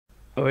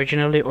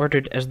Originally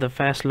ordered as the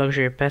fast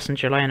luxury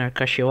passenger liner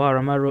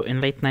Kashiwara Maru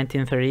in late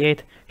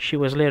 1938, she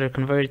was later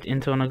converted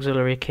into an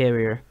auxiliary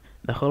carrier.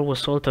 The hull was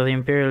sold to the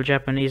Imperial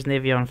Japanese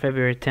Navy on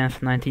February 10,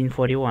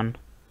 1941.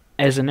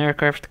 As an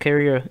aircraft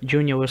carrier,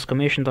 Junyo was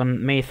commissioned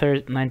on May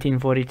 3,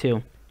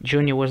 1942.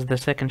 Junyo was the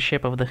second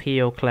ship of the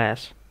Heiau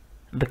class.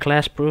 The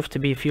class proved to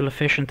be fuel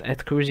efficient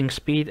at cruising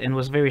speed and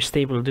was very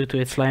stable due to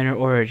its liner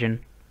origin.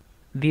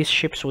 These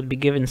ships would be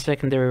given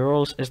secondary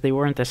roles as they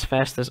weren't as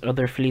fast as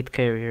other fleet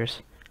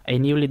carriers. A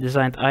newly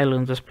designed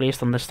island was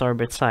placed on the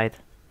starboard side.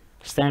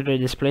 Standard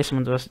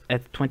displacement was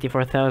at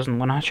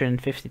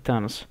 24,150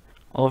 tons.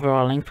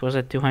 Overall length was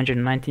at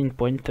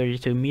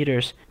 219.32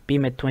 meters,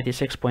 beam at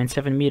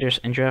 26.7 meters,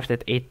 and draft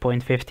at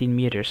 8.15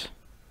 meters.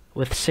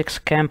 With 6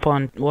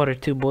 Camp-on water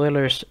tube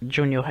boilers,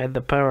 Junyo had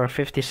the power of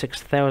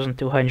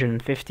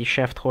 56,250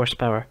 shaft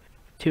horsepower.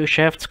 2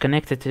 shafts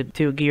connected to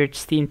 2 geared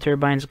steam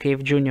turbines gave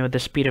Junyo the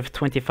speed of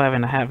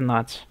 25.5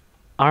 knots.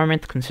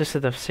 Armament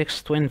consisted of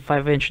 6 twin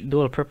 5-inch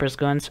dual-purpose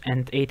guns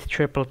and 8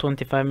 triple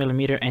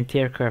 25mm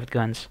anti-aircraft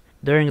guns.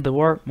 During the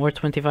war, more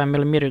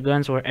 25mm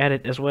guns were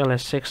added as well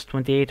as 6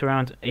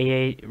 28-round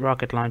AA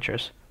rocket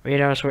launchers.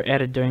 Radars were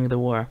added during the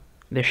war.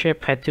 The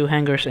ship had 2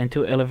 hangars and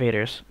 2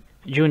 elevators.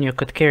 Junyo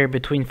could carry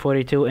between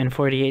 42 and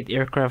 48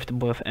 aircraft,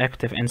 both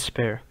active and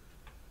spare.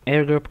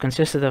 Air group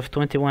consisted of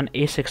 21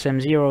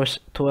 A6M0s,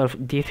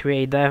 12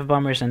 D-3A dive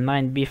bombers, and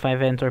 9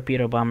 B-5N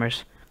torpedo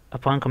bombers.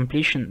 Upon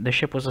completion, the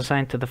ship was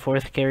assigned to the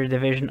 4th Carrier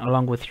Division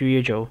along with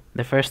Ryujo.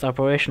 The first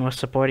operation was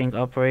supporting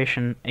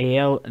Operation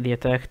AL, the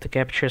attack to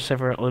capture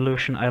several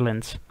Aleutian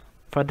islands.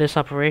 For this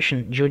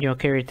operation, Junyo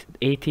carried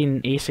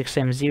 18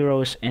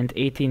 A6M0s and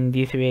 18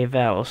 D-3A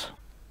Vals.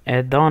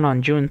 At dawn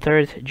on June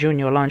 3rd,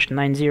 Junyo launched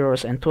 9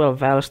 Zeros and 12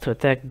 Vals to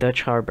attack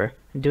Dutch Harbor.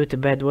 Due to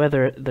bad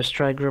weather, the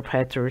strike group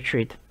had to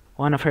retreat.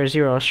 One of her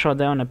Zeros shot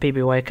down a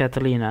PBY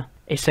Catalina.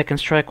 A second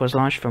strike was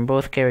launched from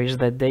both carriers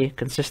that day,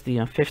 consisting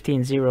of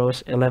 15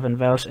 Zeros, 11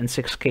 Vals, and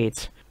 6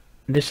 Kates.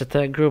 This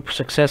attack group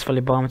successfully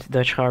bombed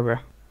Dutch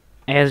Harbor.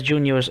 As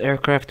Junyo's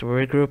aircraft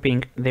were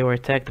regrouping, they were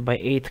attacked by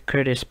 8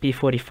 Curtiss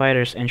P-40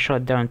 fighters and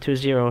shot down 2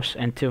 Zeros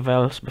and 2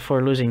 Vals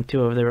before losing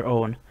 2 of their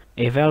own.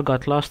 A Val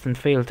got lost and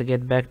failed to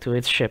get back to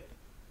its ship.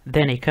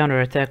 Then a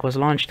counterattack was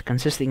launched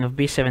consisting of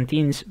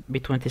B-17s,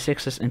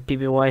 B-26s, and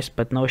PBYs,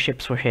 but no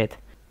ships were hit.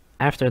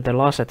 After the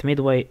loss at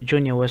Midway,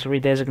 Junyo was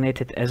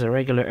redesignated as a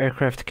regular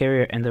aircraft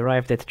carrier and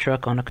arrived at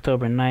Truk on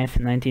October 9,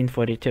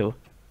 1942.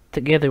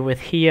 Together with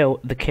Heiau,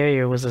 the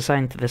carrier was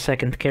assigned to the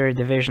 2nd Carrier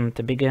Division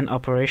to begin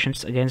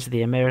operations against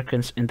the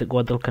Americans in the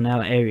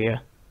Guadalcanal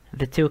area.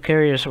 The 2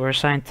 carriers were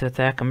assigned to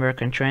attack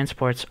American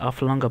transports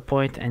off Lunga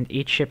Point, and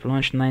each ship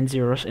launched 9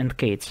 Zeros and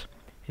Kates.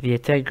 The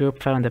attack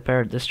group found a pair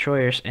of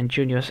destroyers, and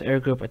Junyo's air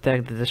group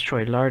attacked the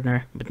destroyed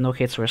Lardner, but no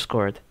hits were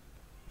scored.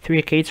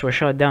 3 Kates were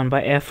shot down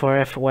by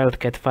F-4F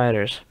Wildcat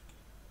fighters.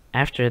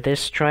 After this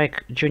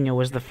strike, Junyo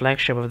was the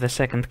flagship of the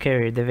 2nd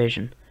Carrier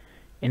Division.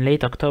 In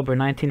late October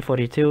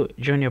 1942,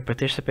 Junyo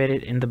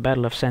participated in the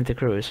Battle of Santa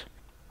Cruz.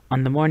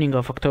 On the morning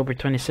of October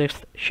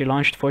 26th, she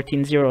launched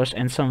 14 Zeros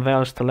and some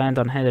Vals to land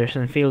on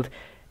Henderson Field,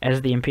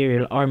 as the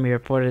Imperial Army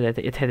reported that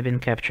it had been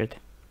captured.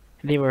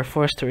 They were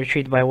forced to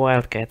retreat by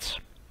Wildcats.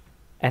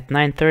 At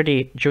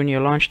 9:30,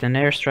 Junyo launched an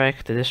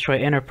airstrike to destroy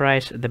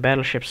Enterprise, the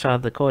battleship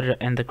South Dakota,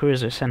 and the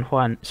cruiser San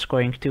Juan,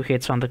 scoring 2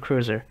 hits on the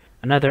cruiser.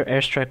 Another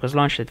airstrike was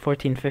launched at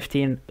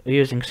 14:15,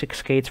 using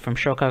 6 Kates from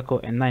Shokaku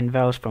and 9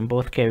 Vals from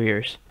both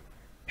carriers.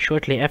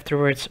 Shortly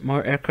afterwards,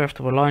 more aircraft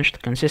were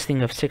launched,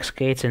 consisting of 6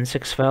 Kates and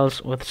 6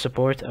 Vals with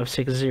support of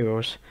 6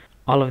 Zeros.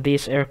 All of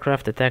these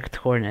aircraft attacked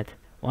Hornet.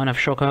 One of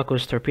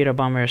Shokaku's torpedo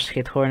bombers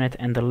hit Hornet,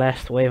 and the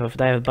last wave of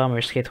dive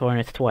bombers hit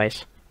Hornet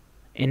twice.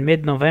 In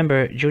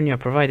mid-November, Junyo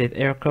provided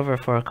air cover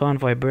for a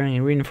convoy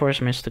bringing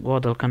reinforcements to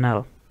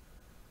Guadalcanal.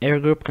 Air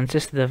group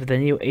consisted of the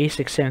new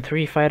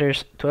A6M3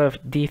 fighters, 12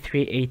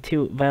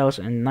 D-3A2 Vals,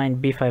 and 9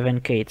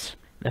 B-5N Kates.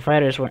 The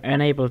fighters were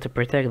unable to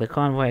protect the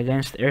convoy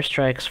against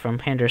airstrikes from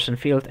Henderson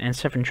Field, and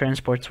 7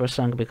 transports were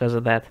sunk because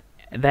of that.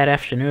 That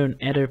afternoon,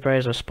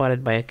 Enterprise was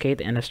spotted by a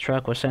Kate and a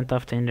truck was sent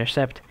off to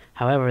intercept.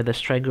 However, the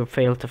strike group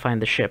failed to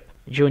find the ship.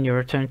 Junyo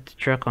returned to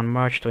Truk on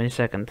March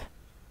 22nd.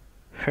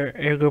 Her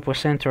air group was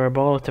sent to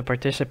Rabaul to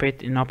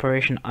participate in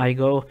Operation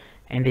I-Go,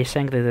 and they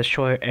sank the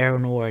destroyer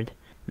Aaron Ward.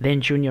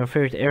 Then Junyo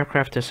ferried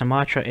aircraft to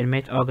Sumatra in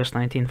mid-August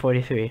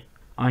 1943.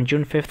 On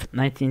June 5,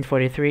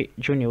 1943,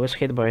 Junyo was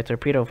hit by a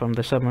torpedo from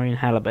the submarine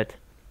Halibut.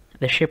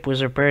 The ship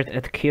was repaired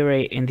at Kure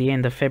in the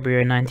end of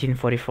February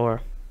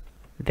 1944.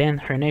 Then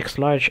her next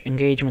large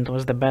engagement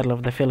was the Battle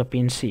of the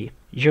Philippine Sea.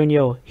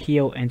 Junyo,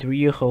 Heiau, and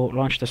Ryuho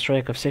launched a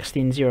strike of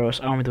 16 Zeros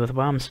armed with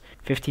bombs,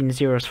 15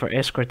 Zeros for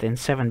escort, and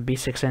 7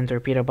 B-6N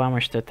torpedo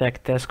bombers to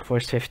attack Task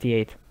Force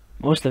 58.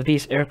 Most of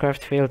these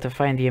aircraft failed to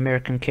find the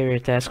American carrier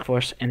task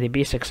force, and the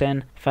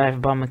B-6N,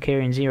 5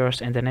 bomber-carrying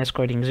Zeros, and an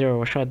escorting Zero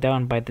were shot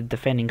down by the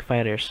defending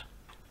fighters.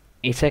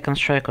 A second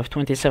strike of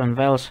 27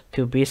 Vals,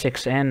 2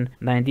 B-6N,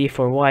 9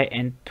 D-4Y,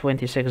 and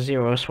 26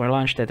 Zeros were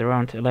launched at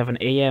around 11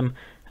 AM,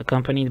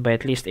 accompanied by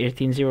at least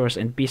 18 Zeros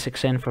and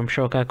B-6N from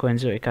Shokaku and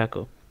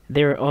Zuikaku.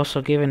 They were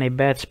also given a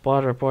bad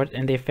spot report,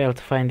 and they failed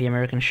to find the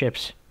American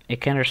ships. a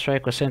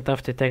counter-strike was sent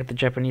off to attack the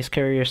Japanese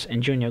carriers,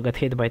 and Junyo got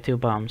hit by 2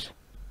 bombs.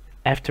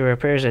 After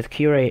repairs at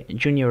Kure,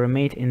 Junyo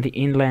remained in the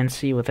inland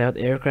sea without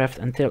aircraft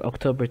until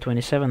October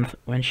 27th,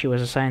 when she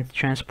was assigned to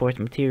transport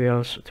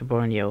materials to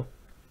Borneo.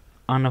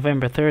 On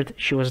November 3rd,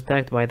 she was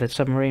attacked by the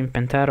submarine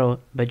Pentaro,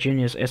 but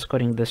Junyo's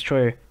escorting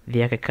destroyer, the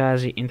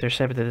Akakazi,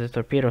 intercepted the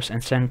torpedoes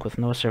and sank with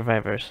no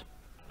survivors.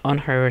 On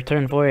her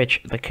return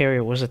voyage, the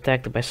carrier was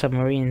attacked by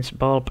submarines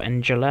Balp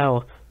and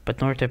Jalao,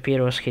 but no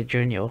torpedoes hit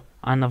Junyo.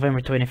 On November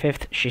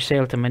 25th, she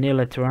sailed to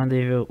Manila to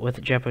rendezvous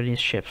with Japanese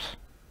ships.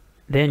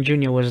 Then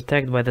Junyo was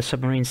attacked by the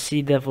submarines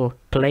Sea Devil,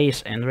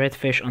 Place, and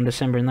Redfish on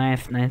December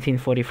 9th,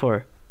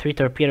 1944. 3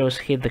 torpedoes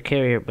hit the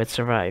carrier but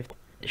survived.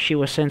 She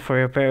was sent for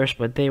repairs,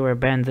 but they were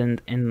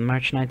abandoned in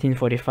March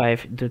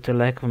 1945 due to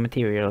lack of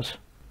materials.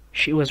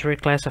 She was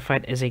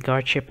reclassified as a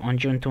guard ship on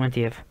June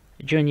 20th.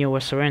 Junyo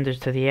was surrendered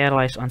to the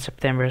Allies on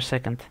September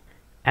 2nd.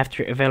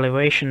 After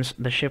evaluations,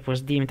 the ship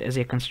was deemed as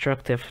a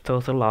constructive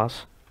total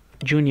loss.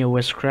 Junyo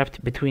was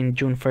scrapped between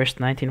June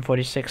 1st,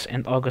 1946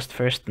 and August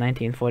 1st,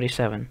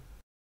 1947.